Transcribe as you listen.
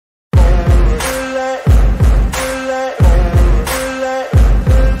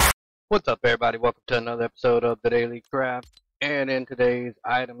What's up, everybody? Welcome to another episode of the Daily Craft. And in today's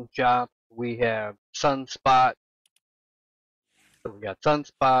item shop, we have Sunspot. So we got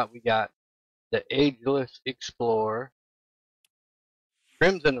Sunspot, we got the Ageless Explorer,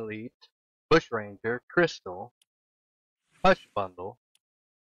 Crimson Elite, Bushranger, Crystal, Hush Bundle,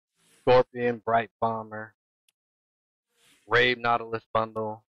 Scorpion, Bright Bomber, Rave Nautilus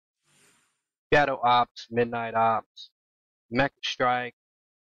Bundle, Shadow Ops, Midnight Ops, Mecha Strike.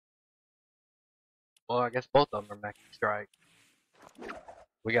 Well, I guess both of them are Mecha Strike.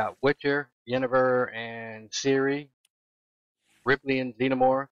 We got Witcher, Yennefer, and Ciri, Ripley and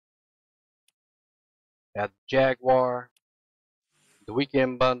Xenomorph. Got the Jaguar, the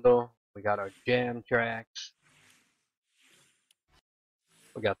Weekend Bundle. We got our Jam Tracks.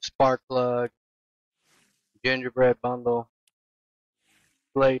 We got Sparkplug, Gingerbread Bundle,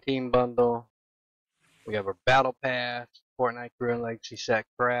 Play Team Bundle. We have our Battle Pass, Fortnite Crew and Legacy Set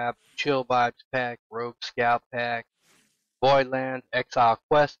Crab, Chill Vibes Pack, Rogue Scout Pack, Voidlands Exile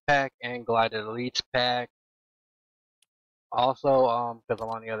Quest Pack, and Glided Elites Pack. Also, because I'm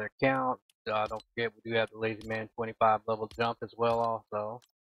on the other account, don't forget we do have the Lazy Man 25 level jump as well also.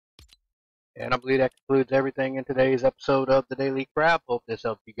 And I believe that concludes everything in today's episode of the Daily Craft. Hope this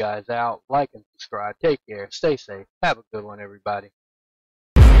helped you guys out. Like and subscribe. Take care. Stay safe. Have a good one, everybody.